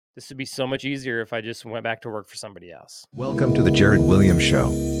This would be so much easier if I just went back to work for somebody else. Welcome to the Jered Williams Show.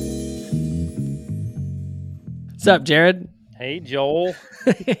 What's up, Jered? Hey, Joel.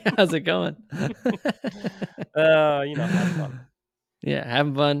 How's it going? Having fun. Yeah,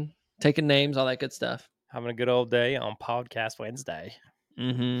 having fun, taking names, all that good stuff. Having a good old day on Podcast Wednesday.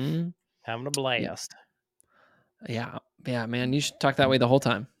 Mm-hmm. Having a blast. Yeah, man. You should talk that way the whole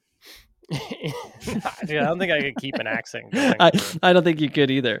time. Dude, I don't think I could keep an accent going. I don't think you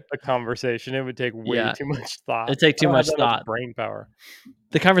could either. A conversation, it would take way too much thought. It'd take too much thought. Brain power.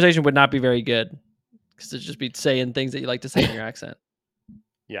 The conversation would not be very good because it'd just be saying things that you like to say in your accent.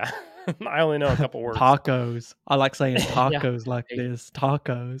 Yeah, I only know a couple words. Tacos. I like saying tacos like this.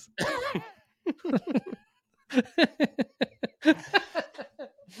 Tacos.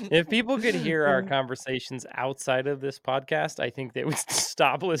 If people could hear our conversations outside of this podcast, I think they would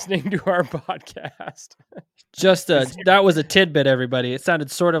stop listening to our podcast. That was a tidbit, everybody. It sounded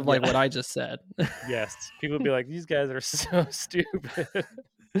sort of like what I just said. Yes. People would be like, these guys are so stupid.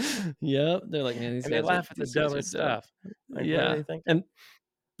 Yep. They're like, man, these guys they laugh at the dumbest stuff. Like, yeah. And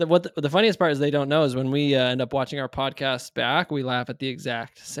the funniest part is they don't know is when we end up watching our podcast back, we laugh at the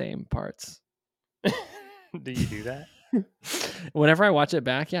exact same parts. Do you do that? Whenever I watch it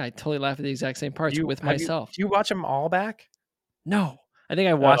back, yeah, I totally laugh at the exact same parts with myself. Do you watch them all back? No, I think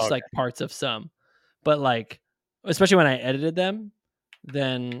I watched like parts of some, but like, especially when I edited them,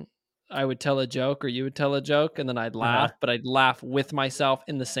 then I would tell a joke or you would tell a joke and then I'd laugh, but I'd laugh with myself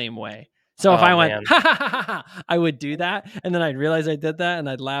in the same way. So if I went, ha, ha, ha, ha, ha, I would do that. And then I'd realize I did that and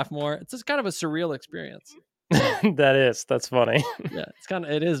I'd laugh more. It's just kind of a surreal experience. That's funny. Yeah,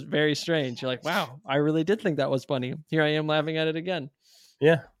 it is very strange. You're like, wow, I really did think that was funny. Here I am laughing at it again.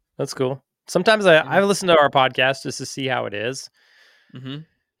 Yeah, that's cool. Sometimes I listen to our podcast just to see how it is. Mm-hmm.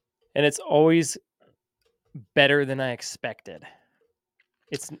 And it's always better than I expected.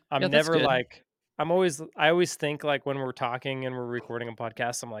 I always think like when we're talking and we're recording a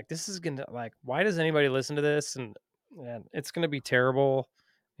podcast, I'm like, this is going to why does anybody listen to this? And it's going to be terrible.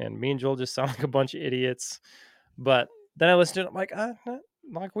 And me and Joel just sound like a bunch of idiots. But then I listened to it.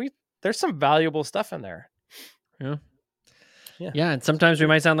 I'm like, there's some valuable stuff in there. Yeah. Yeah. And sometimes we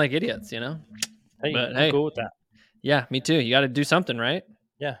might sound like idiots, you know, but I'm cool with that. Yeah, me too. You got to do something, right?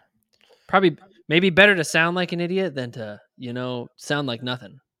 Yeah. Probably maybe better to sound like an idiot than to, sound like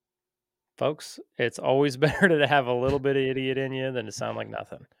nothing. Folks, it's always better to have a little bit of idiot in you than to sound like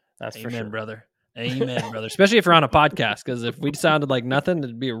nothing. That's for sure. Amen, brother. Amen, brother. Especially if you're on a podcast, because if we sounded like nothing,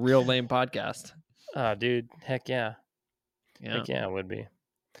 it'd be a real lame podcast. Oh, dude. Heck yeah. Heck yeah, it would be.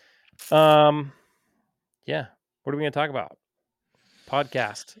 Yeah. What are we going to talk about?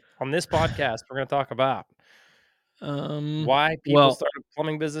 Podcast. On this podcast, we're going to talk about why people started a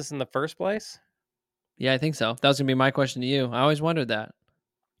plumbing business in the first place. Yeah, I think so. That was going to be my question to you. I always wondered that.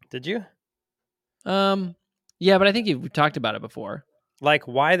 Did you? Yeah, but I think you've talked about it before. Like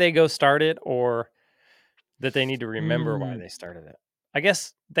why they go start it, or that they need to remember why they started it. I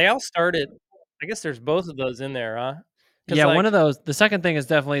guess they all started. I guess there's both of those in there, huh? Yeah, one of those. The second thing is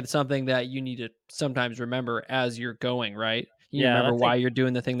definitely something that you need to sometimes remember as you're going, right? You remember why you're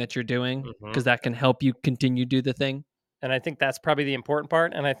doing the thing that you're doing, because that can help you continue to do the thing. And I think that's probably the important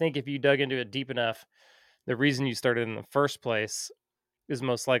part. And I think if you dug into it deep enough, the reason you started in the first place is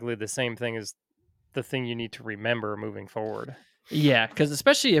most likely the same thing as the thing you need to remember moving forward. Yeah, because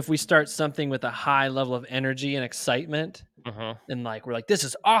especially if we start something with a high level of energy and excitement, and we're like, this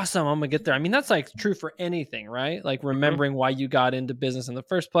is awesome, I'm gonna get there. I mean, that's like true for anything, right? Like remembering why you got into business in the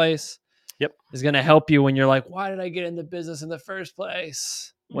first place. Yep, is gonna help you when you're like, why did I get into business in the first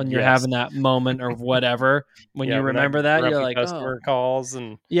place? When you're having that moment or whatever, when you remember that you're like, customer calls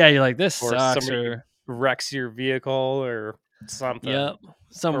and you're like, this sucks, or wrecks your vehicle or something. Yep,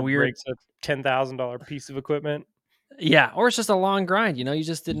 some weird breaks a $10,000 piece of equipment. Yeah, or it's just a long grind. You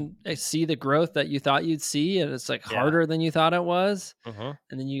just didn't see the growth that you thought you'd see, and it's like harder than you thought it was. And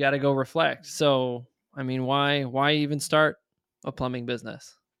then you got to go reflect. So, I mean, why even start a plumbing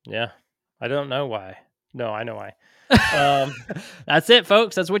business? Yeah, I don't know why. No, I know why. That's it,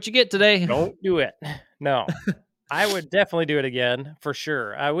 folks. That's what you get today. Don't do it. No, I would definitely do it again for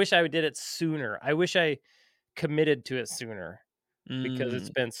sure. I wish I did it sooner. I wish I committed to it sooner because it's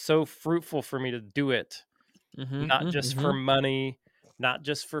been so fruitful for me to do it. Not just for money, not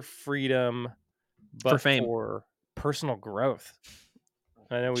just for freedom, but for fame, for personal growth.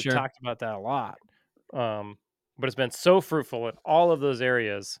 I know we've talked about that a lot, but it's been so fruitful in all of those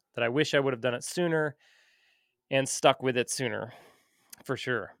areas that I wish I would have done it sooner and stuck with it sooner, for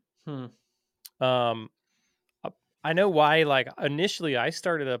sure. I know why. Like initially, I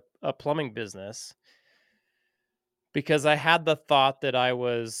started a plumbing business because I had the thought that I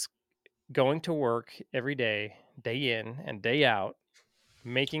was going to work every day, day in and day out,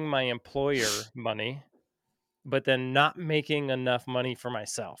 making my employer money, but then not making enough money for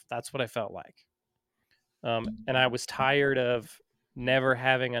myself. That's what I felt like. And I was tired of never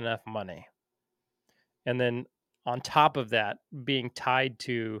having enough money. And then on top of that, being tied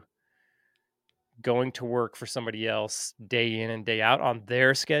to going to work for somebody else day in and day out on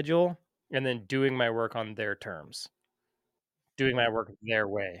their schedule, and then doing my work on their terms, doing my work their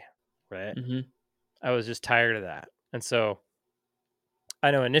way, right? Mhm. I was just tired of that. And so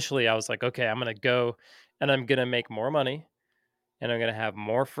I know initially I was like, okay, I'm going to go and I'm going to make more money and I'm going to have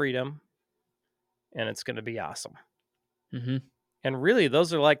more freedom and it's going to be awesome. Mhm. And really,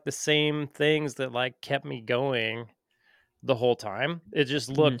 those are like the same things that like kept me going the whole time. It just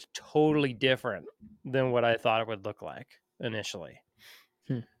Mhm. looked totally different than what I thought it would look like initially.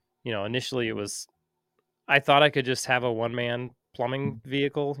 Hmm. Initially it was, I thought I could just have a one man plumbing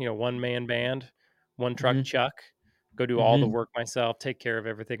vehicle, one man band, one truck Mhm. chuck, go do all the Mhm. work myself, take care of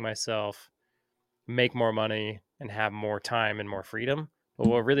everything myself, make more money, and have more time and more freedom. But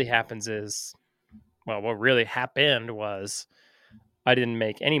what really happens is, well, what really happened was I didn't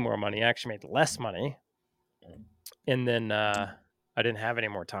make any more money. I actually made less money. And then I didn't have any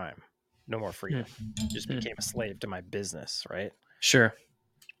more time, no more Hmm. freedom. Just Hmm. became a slave to my business, right? Sure.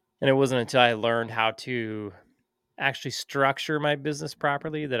 And it wasn't until I learned how to actually structure my business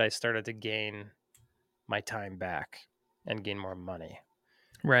properly that I started to gain my time back and gain more money.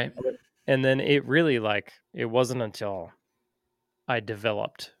 Right. And then it really it wasn't until I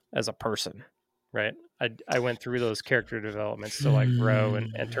developed as a person, right? I went through those character developments to like grow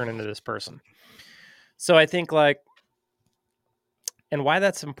and Hmm. turn into this person. So I think and why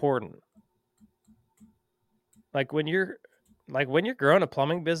that's important. Like when you're growing a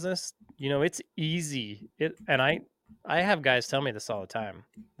plumbing business, it's easy. I have guys tell me this all the time.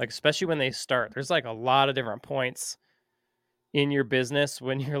 Like especially when they start. There's like a lot of different points in your business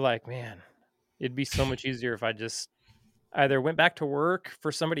when you're like, man, it'd be so much easier if I just either went back to work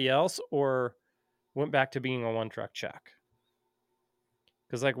for somebody else or went back to being a one truck check.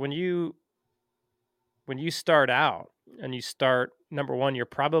 Because like when you start out and you start number one, you're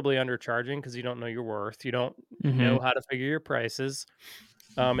probably undercharging because you don't know your worth. You don't know Mhm. how to figure your prices.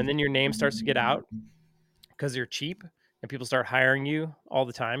 And then your name starts to get out because you're cheap and people start hiring you all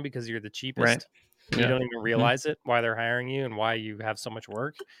the time because you're the Right. cheapest. And you Yeah. don't even Mhm. realize it why they're hiring you and why you have so much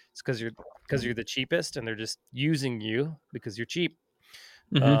work. It's because you're the cheapest and they're just using you because you're cheap.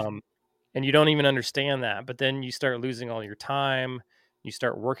 Mhm. Um, and you don't even understand that. But then you start losing all your time. You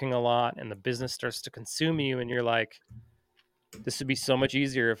start working a lot, and the business starts to consume you. And you're like, this would be so much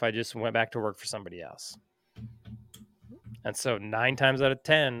easier if I just went back to work for somebody else. And so 9 times out of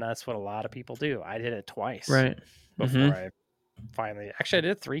 10, that's what a lot of people do. I did it twice Right. before Mhm. I finally, actually, I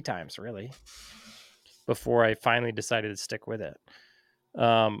did it 3 times really before I finally decided to stick with it.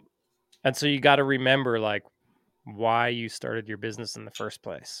 Um, and so you got to remember why you started your business in the first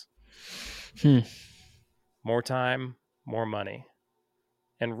place. Hmm. More time, more money.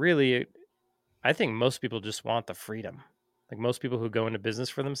 And really, I think most people just want the freedom. Like most people who go into business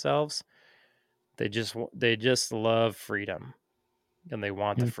for themselves, they just love freedom and they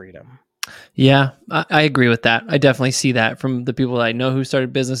want the Hmm. freedom. Yeah, I agree with that. I definitely see that from the people that I know who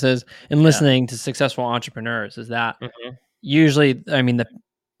started businesses and Yeah. listening to successful entrepreneurs is that Mhm. usually, I mean,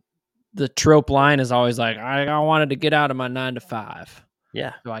 the trope line is always like, I wanted to get out of my 9 to 5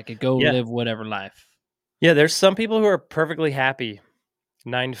 Yeah. so I could go Yeah. live whatever life. Yeah, there's some people who are perfectly happy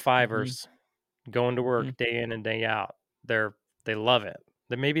 9 to Hmm. 5ers going to Hmm. work day in and day out. They love it.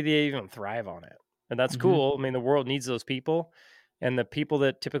 That maybe they even thrive on it. And that's Hmm. cool. I mean, the world needs those people. And the people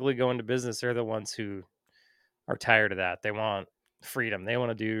that typically go into business are the ones who are tired of that. They want freedom. They want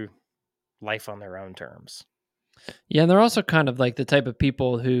to do life on their own terms. Yeah, and they're also kind of like the type of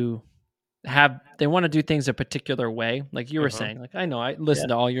people who they want to do things a particular way. Like you were Mhm. saying, like I know I Yeah. listened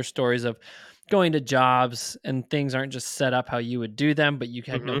to all your stories of going to jobs and things aren't just set up how you would do them, but you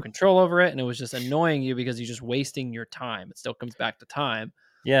had no Mhm. control over it and it was just annoying you because you're just wasting your time. It still comes back to time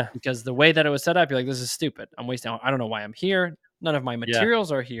Yeah. because the way that it was set up, you're like, this is stupid. I'm wasting, I don't know why I'm here. None of my Yeah.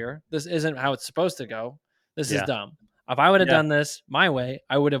 materials are here. This isn't how it's supposed to go. This is Yeah. dumb. If I would have Yeah. done this my way,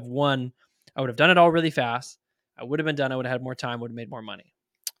 I would have won. I would have done it all really fast. I would have been done. I would have had more time, would have made more money.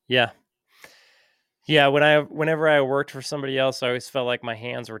 Yeah. Yeah, whenever I worked for somebody else, I always felt like my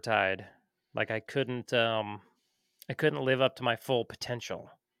hands were tied. Like I couldn't live up to my full potential.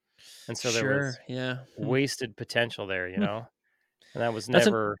 And so there Sure. was Yeah. Hmm. wasted potential there, Hmm. And that was That's a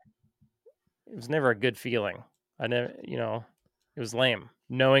never it was never a good feeling. I never, it was lame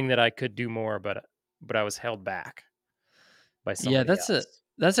knowing that I could do more but I was held back. by Yeah, somebody else.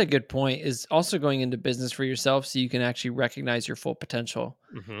 that's a good point, is also going into business for yourself so you can actually recognize your full potential.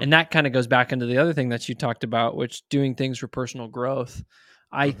 Mhm. And that kind of goes back into the other thing that you talked about, which doing things for personal growth.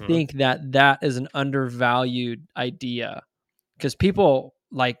 I Mhm. think that that is an undervalued idea because people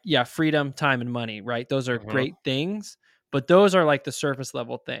like, yeah, freedom, time, and money, right? Those are Mhm. great things, but those are like the surface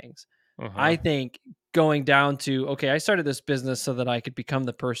level things. I Mhm. think going down to, okay, I started this business so that I could become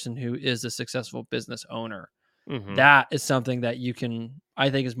the person who is a successful business owner. Mhm. That is something that you can, I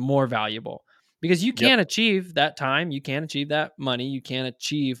think, is more valuable because you Yep. can achieve that time, you can achieve that money, you can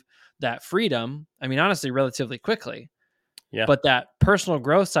achieve that freedom. I mean, honestly, relatively quickly. Yeah. But that personal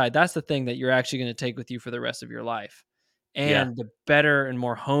growth side, that's the thing that you're actually going to take with you for the rest of your life. Yeah. And the better and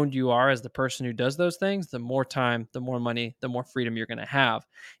more honed you are as the person who does those things, the more time, the more money, the more freedom you're going to have.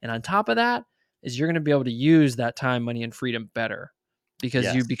 And on top of that, is you're going to be able to use that time, money, and freedom better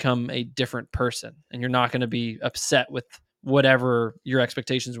because you Yes. become a different person and you're not going to be upset with whatever your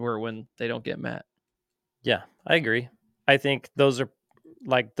expectations were when they don't get met. Yeah, I agree. I think those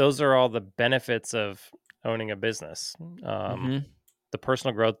are all the benefits of owning a business. Um, Mhm. the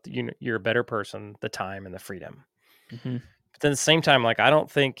personal growth, you're a better person, the time and the freedom. Mhm. But then at the same time, like I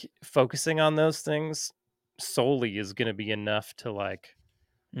don't think focusing on those things solely is going to be enough to like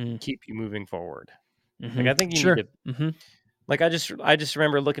Mm. keep you moving forward. Like I Mhm. think you need Sure. to Mhm. like I just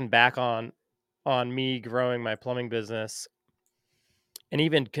remember looking back on me growing my plumbing business and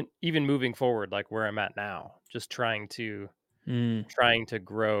even moving forward like where I'm at now, just Mm. trying to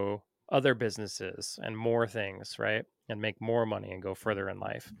grow other businesses and more things, right? And make more money and go further in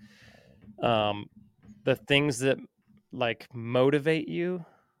life. Um, the things that like motivate you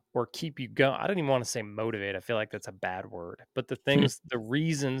or keep you going. I don't even want to say motivate. I feel like that's a bad word. But the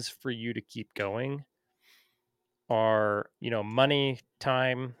reasons for you to keep going are, money,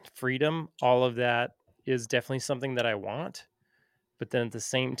 time, freedom. All of that is definitely something that I want. But then at the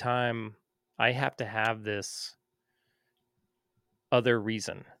same time, I have to have this other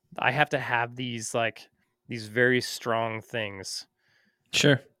reason. I have to have these very strong things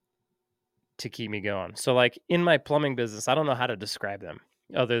Sure. to keep me going. So like in my plumbing business, I don't know how to describe them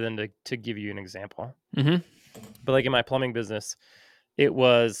other than to give you an example. Mhm. But like in my plumbing business, it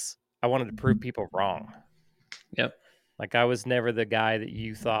was I wanted to prove people wrong. Yep. Like I was never the guy that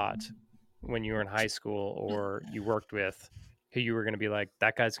you thought when you were in high school or you worked with who you were going to be like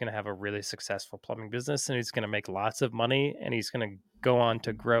that guy's going to have a really successful plumbing business and he's going to make lots of money and he's going to go on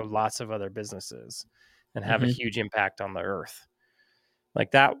to grow lots of other businesses and have a Mhm. huge impact on the earth.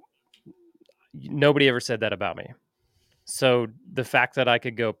 Like that nobody ever said that about me. So the fact that I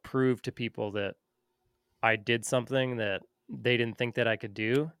could go prove to people that I did something that they didn't think that I could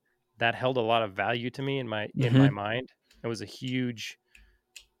do, that held a lot of value to me in my Mhm. mind. It was a huge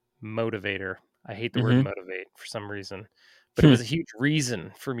motivator. I hate the word Mhm. motivate for some reason, but it Hmm. was a huge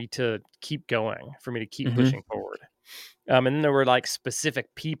reason for me to keep going, for me to keep Mhm. pushing forward. And then there were like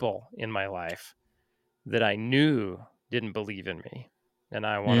specific people in my life that I knew didn't believe in me, and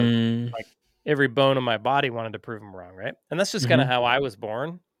I wanted Mm. like every bone in my body wanted to prove them wrong, right? And that's just kind of Mhm. how I was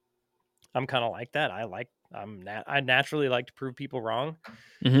born. I'm kind of like that. I naturally like to prove people wrong.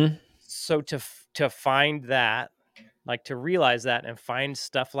 Mhm. So to find that, like to realize that and find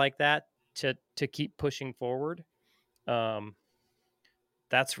stuff like that to keep pushing forward, um,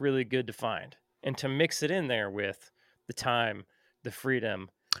 that's really good to find. And to mix it in there with the time, the freedom,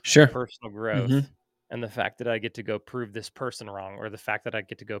 the Sure. personal growth, Mhm. and the fact that I get to go prove this person wrong, or the fact that I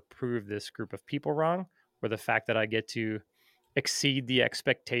get to go prove this group of people wrong, or the fact that I get to exceed the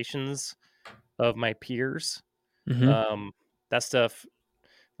expectations of my peers. Mhm. Um, that stuff,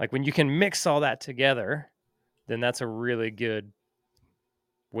 like when you can mix all that together, then that's a really good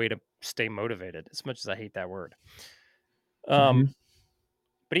way to stay motivated, as much as I hate that word. Um, Mhm.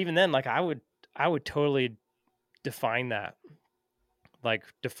 but even then, like I would totally define that, like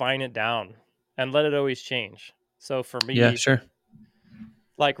define it down and let it always change. So for Yeah, me, sure.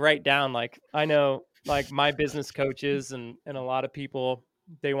 like write down, like I know like my business coaches and a lot of people,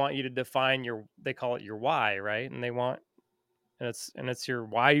 they want you to define they call it your why, right? And it's your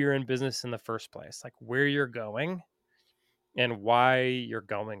why you're in business in the first place, like where you're going and why you're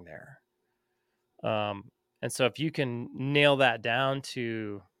going there. Um, and so if you can nail that down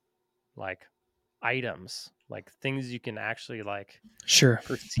to like items, like things you can actually like Sure.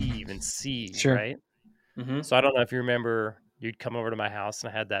 perceive and see, Sure. right? Mhm. So I don't know if you remember, you'd come over to my house and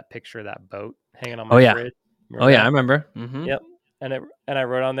I had that picture of that boat hanging on Oh, my yeah. fridge. Oh, Remember yeah, I that? remember. Mhm. Yep. And I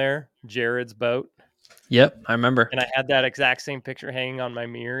wrote on there Jared's boat, Yep, I remember. and I had that exact same picture hanging on my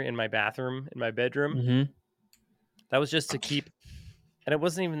mirror in my bathroom in my bedroom. Mhm. That was just to keep, and it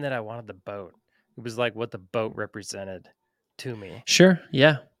wasn't even that I wanted the boat. It was like what the boat represented to me. Sure.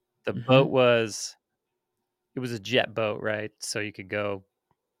 Yeah. The Mhm. boat it was a jet boat, right? So you could go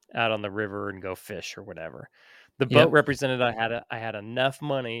out on the river and go fish or whatever. The boat Yep. represented I had enough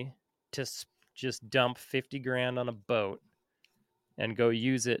money to just dump 50 grand on a boat and go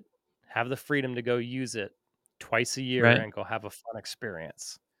use it, have the freedom to go use it twice a year Right. and go have a fun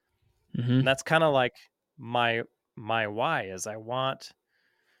experience. Mhm. And that's kind of like my my why is I want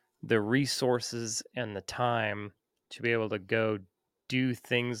the resources and the time to be able to go do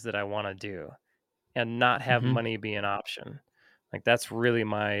things that I want to do and not have Mhm. money be an option. Like that's really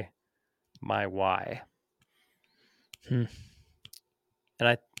my why. Hmm.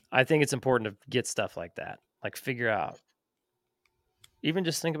 And I think it's important to get stuff like that. Like figure out even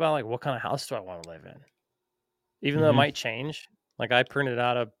just think about like what kind of house do I want to live in? Even though it Mhm. might change. Like I printed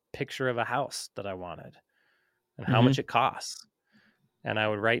out a picture of a house that I wanted and how Mhm. much it costs. And I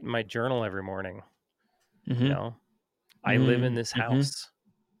would write in my journal every morning, you Mhm. know, I live in Mm. this Mhm. house.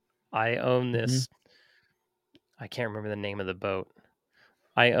 I own Mhm. this. I can't remember the name of the boat.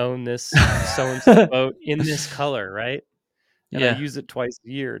 I own this so and so boat in this color, right? And I Yeah. use it twice a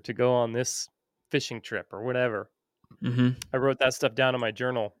year to go on this fishing trip or whatever. Mhm. I wrote that stuff down in my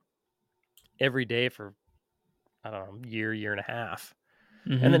journal every day for I don't know, year and a half.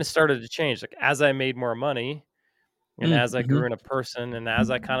 And then Mhm. it started to change. Like as I made more money and Mm. as I grew Mhm. in a person and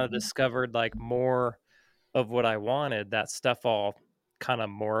as I kind of discovered like more of what I wanted, that stuff all kind of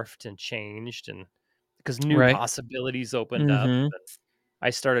morphed and changed and because new Right. possibilities opened up. Mhm. I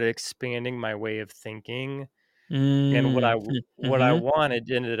started expanding my way of thinking and Mm. what I Mhm.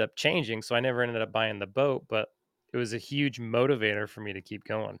 wanted ended up changing. So I never ended up buying the boat, but it was a huge motivator for me to keep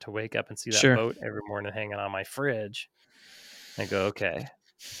going, to wake up and see that Sure. boat every morning hanging on my fridge and go, okay,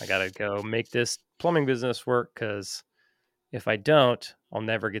 I got to go make this plumbing business work because if I don't, I'll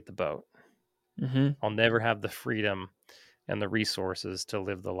never get the boat. Mhm. I'll never have the freedom and the resources to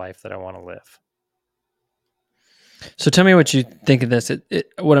live the life that I want to live. So tell me what you think of this.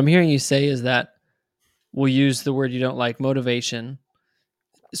 What I'm hearing you say is that we'll use the word you don't like, motivation,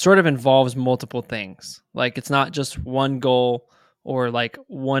 sort of involves multiple things. Like it's not just one goal or like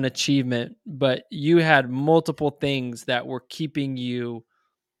one achievement, but you had multiple things that were keeping you,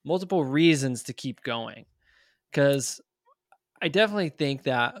 multiple reasons to keep going. Because I definitely think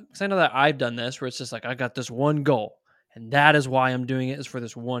that, because I know that I've done this where it's just like, I got this one goal and that is why I'm doing it, is for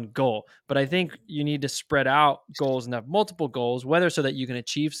this one goal. But I think you need to spread out goals and have multiple goals, whether so that you can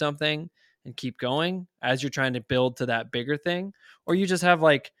achieve something and keep going as you're trying to build to that bigger thing, or you just have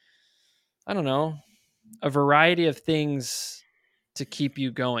like, I don't know, a variety of things to keep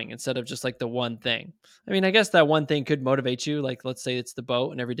you going instead of just like the one thing. I mean, I guess that one thing could motivate you. Like, let's say it's the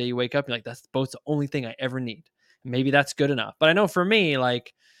boat, and every day you wake up, you're like, that's the boat's the only thing I ever need. Maybe that's good enough. But I know for me,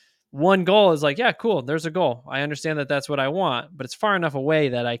 like, one goal is like, yeah, cool, there's a goal. I understand that that's what I want, but it's far enough away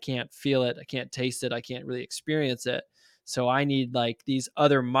that I can't feel it. I can't taste it. I can't really experience it. So I need like these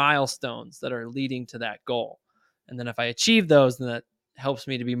other milestones that are leading to that goal. And then if I achieve those, then that helps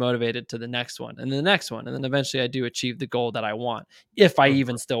me to be motivated to the next one and the next one. And then eventually I do achieve the goal that I want, if I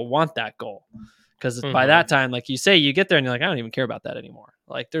even Mhm. still want that goal. Because by Mhm. that time, like you say, you get there and you're like, I don't even care about that anymore.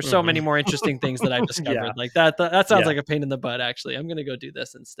 Like there's so Mhm. many more interesting things that I've Yeah. discovered. Like that sounds Yeah. like a pain in the butt, actually. I'm gonna go do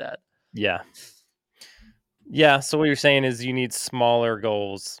this instead. Yeah. Yeah. So what you're saying is you need smaller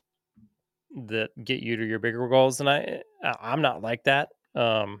goals that get you to your bigger goals. And I'm not like that.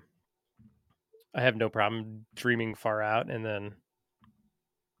 I have no problem dreaming far out and then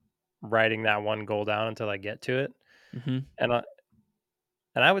writing that one goal down until I get to it. Mhm. And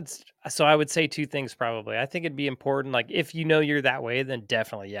so I would say two things probably. I think it'd be important, like if you know you're that way, then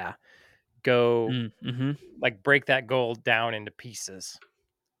definitely, yeah, go Mm, mhm. like break that goal down into pieces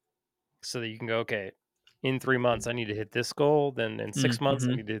so that you can go, okay, in 3 months I need to hit this goal, then in Mm, 6 months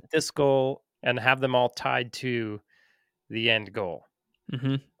I mhm. need to hit this goal, and have them all tied to the end goal,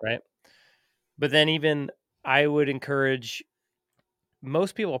 Mhm. right? But then even I would encourage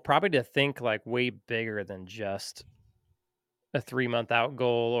most people probably to think like way bigger than just a 3 month out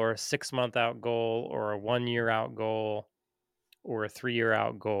goal or a 6 month out goal or a 1 year out goal or a 3 year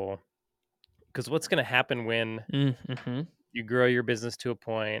out goal. Because what's going to happen when Mm, mhm. you grow your business to a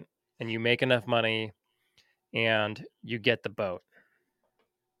point and you make enough money and you get the boat?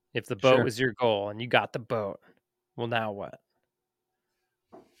 If the boat Sure. was your goal and you got the boat, well, now what?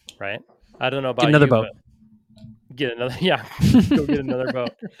 Right? I don't know Get about another you, boat. but get another, yeah, go get another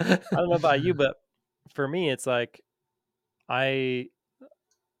boat. I don't know about you, but for me, it's like I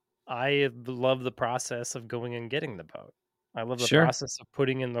love the process of going and getting the boat. I love the Sure. process of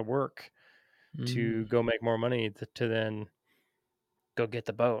putting in the work Mm. to go make more money to then go get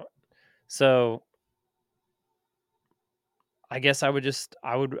the boat. So I guess I would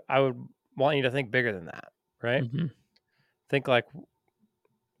want you to think bigger than that, right? Mhm. Think like,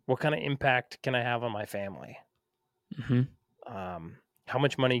 what kind of impact can I have on my family? Mhm. How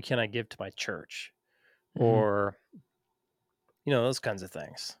much money can I give to my church? Mhm. Or, those kinds of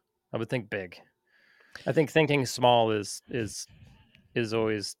things. I would think big. I think thinking small is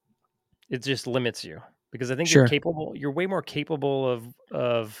always, it just limits you, because I think Sure. you're way more capable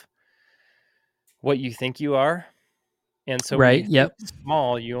of what you think you are. And so when Right. you think Yep.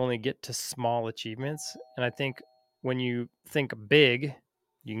 small, you only get to small achievements. And I think when you think big,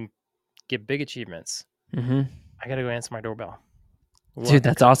 you can get big achievements. Mhm. I gotta go answer my doorbell. We'll Dude, have to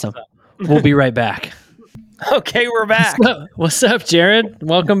that's cut this awesome. We'll up. be right back. Okay, we're What's back. up? What's up, Jered?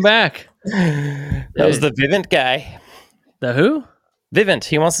 Welcome back. That was Dude, the Vivint guy. the who? Vivint.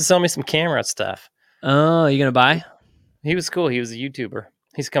 He wants to sell me some camera stuff. Oh, you gonna buy? He was cool. He was a YouTuber.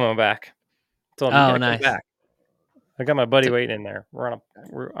 He's coming back. Told him you Oh, gotta come nice. back. I got my buddy So, waiting in there.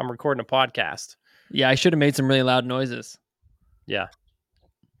 I'm recording a podcast. yeah, I should have made some really loud noises. Yeah.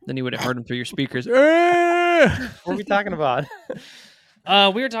 Then you would have heard them through your speakers. Ah! What are we talking about?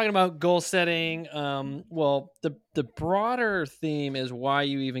 We were talking about goal setting. Well, the broader theme is why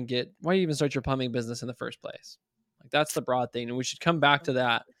you even start your plumbing business in the first place. Like that's the broad thing, and we should come back to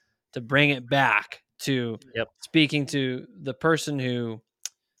that to bring it back to Yep. speaking to the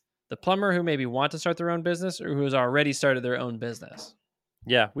plumber who maybe want to start their own business or who has already started their own business.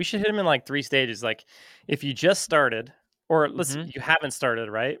 Yeah, we should hit him in like 3 stages. Like, if you just started, or Mm-hmm. you haven't started,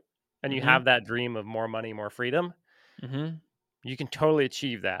 right? And you Mm-hmm. have that dream of more money, more freedom, Mm-hmm. you can totally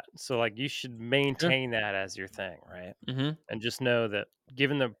achieve that. So, like, you should Sure. maintain that as your thing, right? Mm-hmm. And just know that,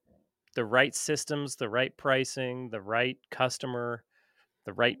 given the right systems, the right pricing, the right customer,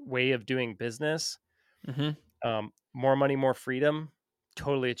 the right way of doing business, Mm-hmm. more money, more freedom,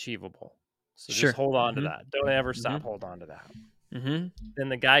 totally achievable. So just Sure. hold on to Mm-hmm. that. Don't ever stop. Mm-hmm. Hold on to that. Mm-hmm. Then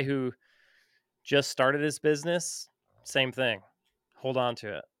the guy who just started his business, same thing. Hold on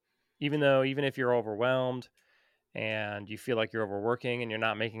to it. Even if you're overwhelmed and you feel like you're overworking and you're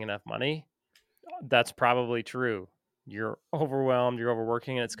not making enough money, that's probably true. You're overwhelmed, you're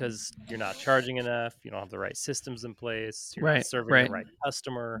overworking, and it's because you're not charging enough, you don't have the right systems in place, you're not Right. serving the Right. right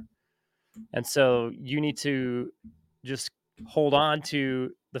customer. And so you need to just hold on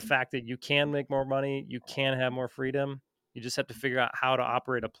to the fact that you can make more money, you can have more freedom. You just have to figure out how to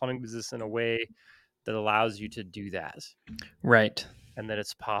operate a plumbing business in a way that allows you to do that, Right. and that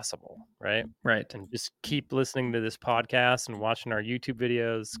it's possible, right? Right. And just keep listening to this podcast and watching our YouTube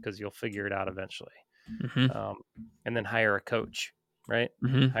videos, because you'll figure it out eventually. Mm-hmm. Um, and then hire a coach, right?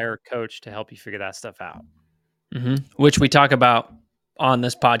 Mm-hmm. Hire a coach to help you figure that stuff out. Mm-hmm. Which we talk about on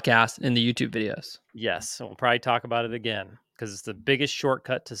this podcast in the YouTube videos. Yes, and we'll probably talk about it again, because it's the biggest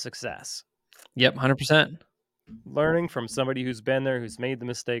shortcut to success. Yep, 100%. Learning from somebody who's been there, who's made the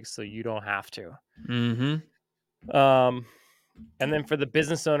mistakes, so you don't have to. Mm-hmm. And then for the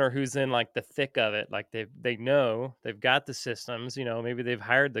business owner who's in like the thick of it, like they know they've got the systems, maybe they've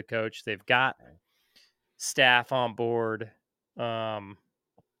hired the coach, they've got staff on board, um,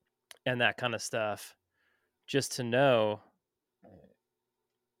 and that kind of stuff. Just to know,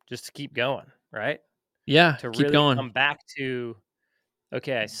 just to keep going, right? Yeah, To keep really going. come back to,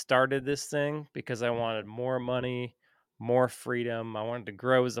 okay, I started this thing because I wanted more money, more freedom. I wanted to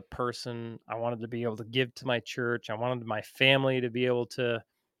grow as a person. I wanted to be able to give to my church. I wanted my family to be able to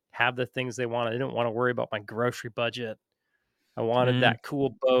have the things they wanted. I didn't want to worry about my grocery budget. I wanted Mm, that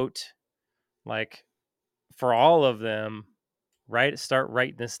cool boat. Like, for all of them, start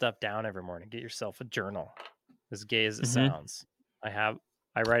writing this stuff down every morning. Get yourself a journal, as gay as it mhm. sounds.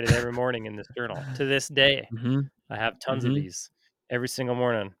 I write it every morning in this journal. To this day, Mhm, I have tons of mhm. these every single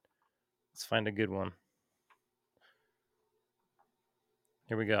morning. Let's find a good one.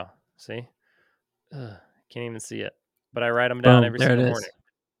 Here we go. See? Ugh, can't even see it. But I write them down Boom, every there it single is. morning,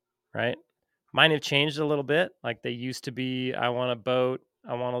 right? Mine have changed a little bit. Like, they used to be, I want a boat,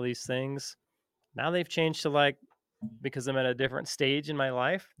 I want all these things. Now they've changed to, like, because I'm at a different stage in my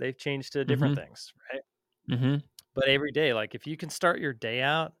life, they've changed to different Mhm, things, right? mhm. But every day, like, if you can start your day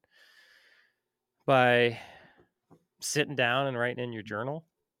out by sitting down and writing in your journal,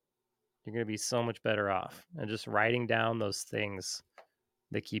 you're going to be so much better off. And just writing down those things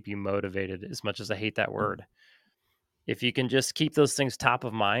that keep you motivated, as much as I hate that word. If you can just keep those things top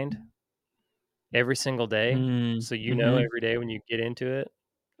of mind every single day, Mm, so mhm, every day when you get into it,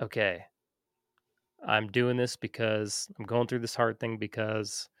 okay, I'm doing this because I'm going through this hard thing,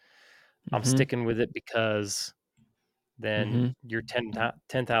 because I'm mhm, sticking with it, because then mhm, you're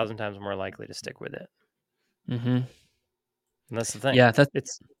 10,000 times more likely to stick with it. mhm. And that's the thing. Yeah,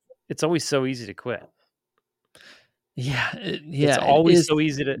 that's It's always so easy to quit. It's it always is. so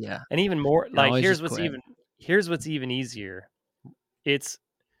easy to, Yeah, and even more can like, always just quit. here's what's even easier. It's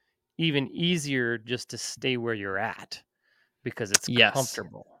even easier just to stay where you're at because it's Yes,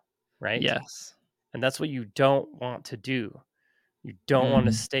 comfortable, right? yes. And that's what you don't want to do. You don't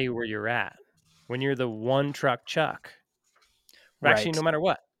wanna Mm, stay where you're at. When you're the one truck Chuck, or actually, no right. matter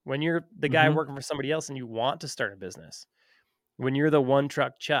what, when you're the guy Mhm, working for somebody else and you want to start a business, when you're the one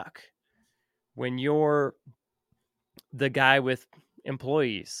truck Chuck, when you're the guy with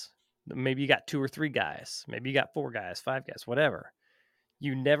employees, maybe you got 2 or 3 guys, maybe you got 4 guys, 5 guys, whatever.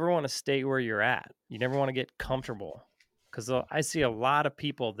 You never wanna stay where you're at. You never wanna get comfortable, 'cause, I see a lot of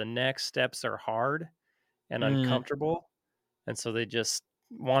people, the next steps are hard and mm, uncomfortable, and so they just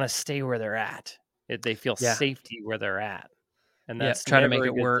wanna stay where they're at. They feel yeah, safety where they're at, and yeah, that's try to never make a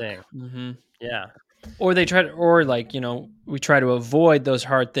it good work. thing. Mhm. Yeah, Or they try to, or like, we try to avoid those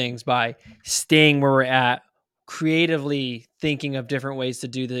hard things by staying where we're at, creatively thinking of different ways to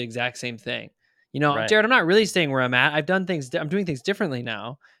do the exact same thing. right, Jared, I'm not really staying where I'm at. I'm doing things differently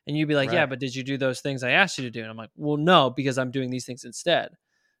now. And you'd be like, yeah, right. but did you do those things I asked you to do? And I'm like, well, no, because I'm doing these things instead.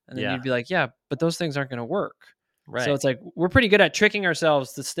 And then Yeah, you'd be like, yeah, but those things aren't going to work. So right. it's like we're pretty good at tricking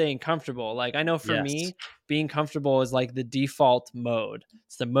ourselves to staying comfortable. Like I know for Yes. me, being comfortable is like the default mode.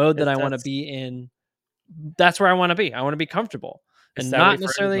 It's the mode that It's I want to that's be in. That's where I want to be. I want to be comfortable it's and that way not for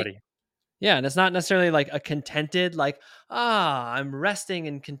necessarily, everybody. yeah. And it's not necessarily like a contented, like, I'm resting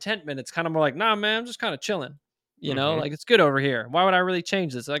in contentment. It's kind of more like, nah, man, I'm just kind of chilling. Mhm. Like it's good over here. Why would I really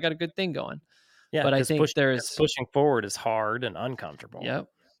change this? I got a good thing going. Yeah, But I think 'cause there's, pushing forward is hard and uncomfortable. yep,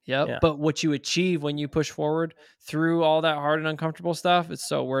 yep. Yeah, But what you achieve when you push forward through all that hard and uncomfortable stuff, it's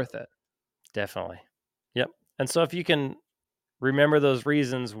so worth it. definitely. Yep, and so if you can remember those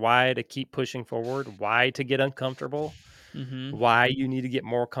reasons why to keep pushing forward, why to get uncomfortable, Mm-hmm. why you need to get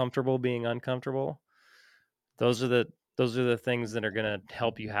more comfortable being uncomfortable. Those are the things that are gonna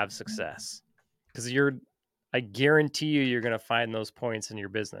help you have success. Because I guarantee you're gonna find those points in your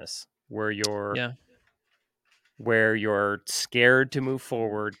business Yeah. where you're scared to move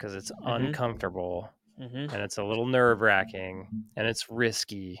forward because it's Mm-hmm. uncomfortable Mm-hmm. and it's a little nerve-wracking and it's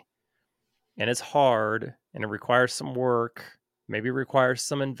risky and it's hard and it requires some work, maybe requires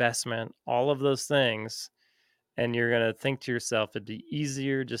some investment, all of those things. And you're going to think to yourself, it'd be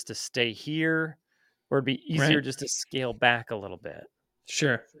easier just to stay here, or it'd be easier Right. just to scale back a little bit,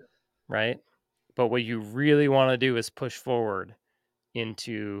 Sure. right? But what you really want to do is push forward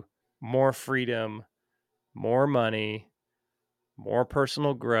into more freedom, more money, more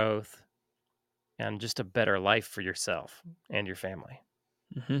personal growth, and just a better life for yourself and your family.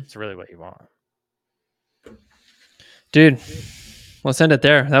 Mm-hmm. It's really what you want. Dude, let's end it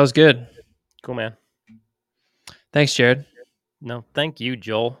there. That was good. Cool, man. Thanks, Jared. No, thank you,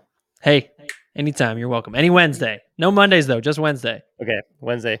 Joel. Hey, anytime. You're welcome. Any Wednesday. No Mondays, though. Just Wednesday. Okay,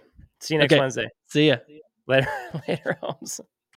 Wednesday. See you next Okay. Wednesday. See ya. Later, later, Holmes.